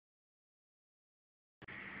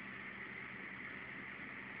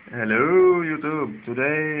Hello YouTube,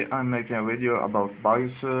 today I'm making a video about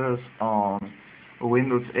Biosys on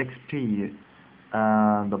Windows XP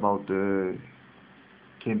and about the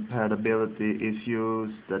compatibility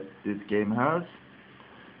issues that this game has.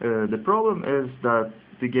 The problem is that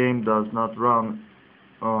the game does not run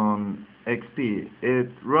on XP.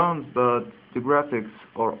 It runs, but the graphics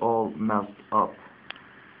are all messed up.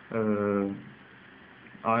 Uh,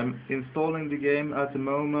 I'm installing the game at the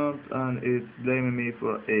moment and it's blaming me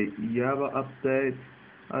for a Java update.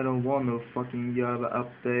 I don't want no fucking Java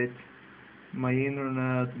update. My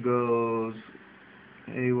internet goes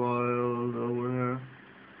AWOL over here.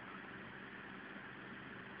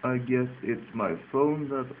 I guess it's my phone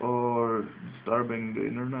that are disturbing the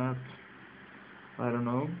internet. I don't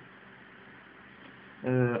know.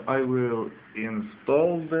 I will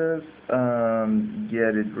install this and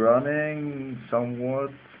get it running somewhat,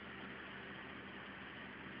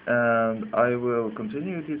 and I will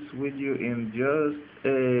continue this video in just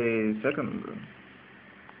a second.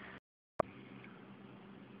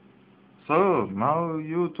 So now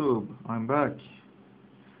YouTube, I'm back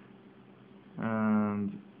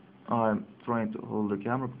and I'm trying to hold the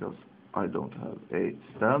camera because I don't have a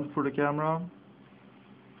stand for the camera.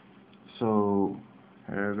 So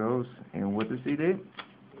here it goes in with the CD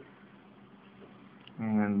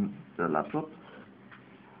and the laptop.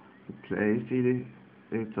 The play CD,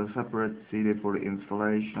 it's a separate CD for the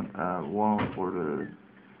installation and one for the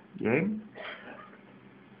game.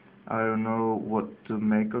 I don't know what to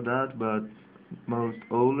make of that, but most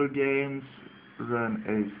older games run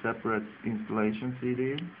a separate installation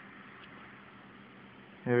CD.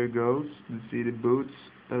 Here it goes, the CD boots,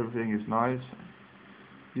 everything is nice.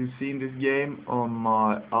 You've seen this game on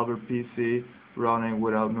my other PC running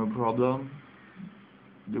without no problem,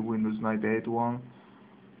 the Windows 98 one.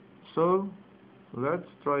 So let's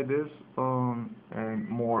try this on a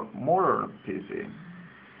more modern PC.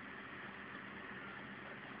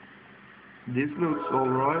 This looks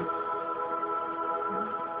alright.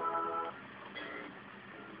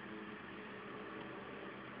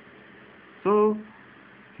 So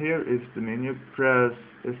here is the menu. Press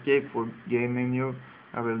escape for game menu.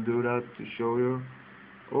 I will do that to show you.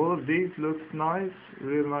 All of these looks nice,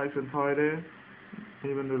 real nice and tidy.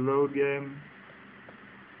 Even the load game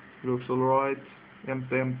looks alright.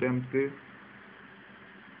 Empty, empty, empty.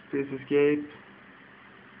 Please escape.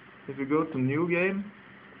 If you go to new game,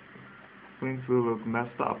 things will look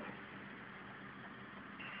messed up.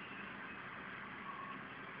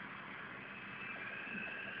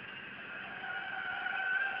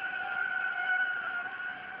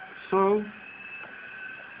 So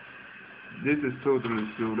this is totally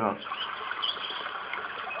screwed up.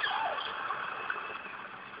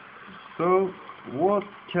 So what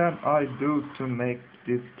can I do to make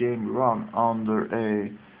this game run under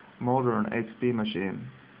a modern XP machine?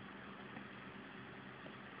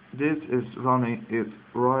 This is running it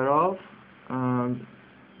right off, and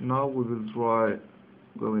now we will try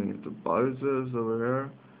going into Biosys over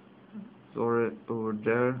here, sorry, over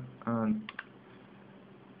there, and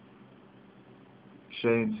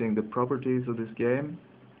changing the properties of this game.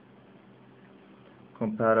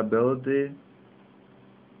 Compatibility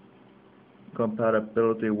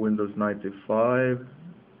Windows 95.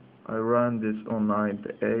 I run this on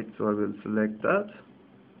 98, so I will select that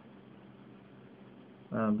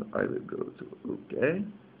and I will go to OK.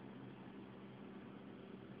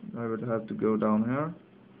 I would have to go down here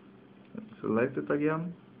and select it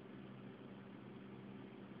again.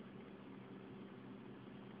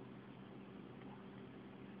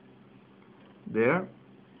 There.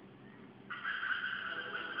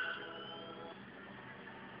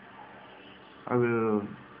 I will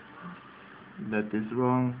let this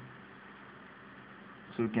run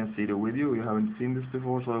so you can see the video. You haven't seen this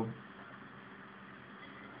before, so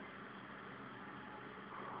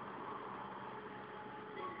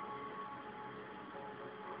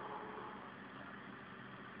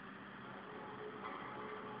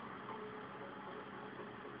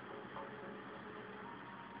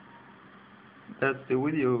that's the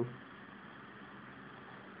video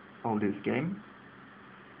of this game.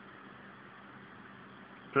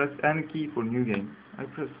 Press any key for new game. I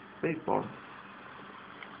press spacebar.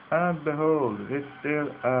 And behold, it's still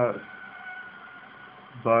as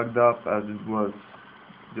bugged up as it was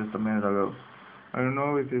just a minute ago. I don't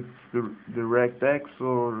know if it's the DirectX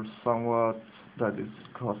or somewhat that is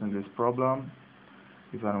causing this problem.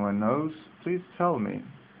 If anyone knows, please tell me.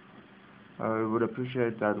 I would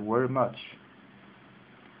appreciate that very much.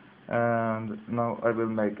 And now I will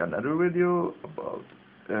make another video about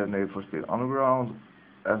Need for Speed Underground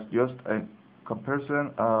as just a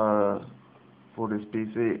comparison for this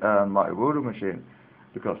PC and my voodoo machine,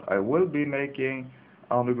 because I will be making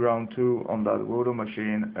Underground 2 on that voodoo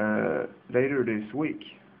machine later this week.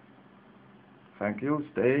 Thank you,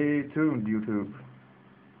 stay tuned YouTube.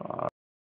 Bye.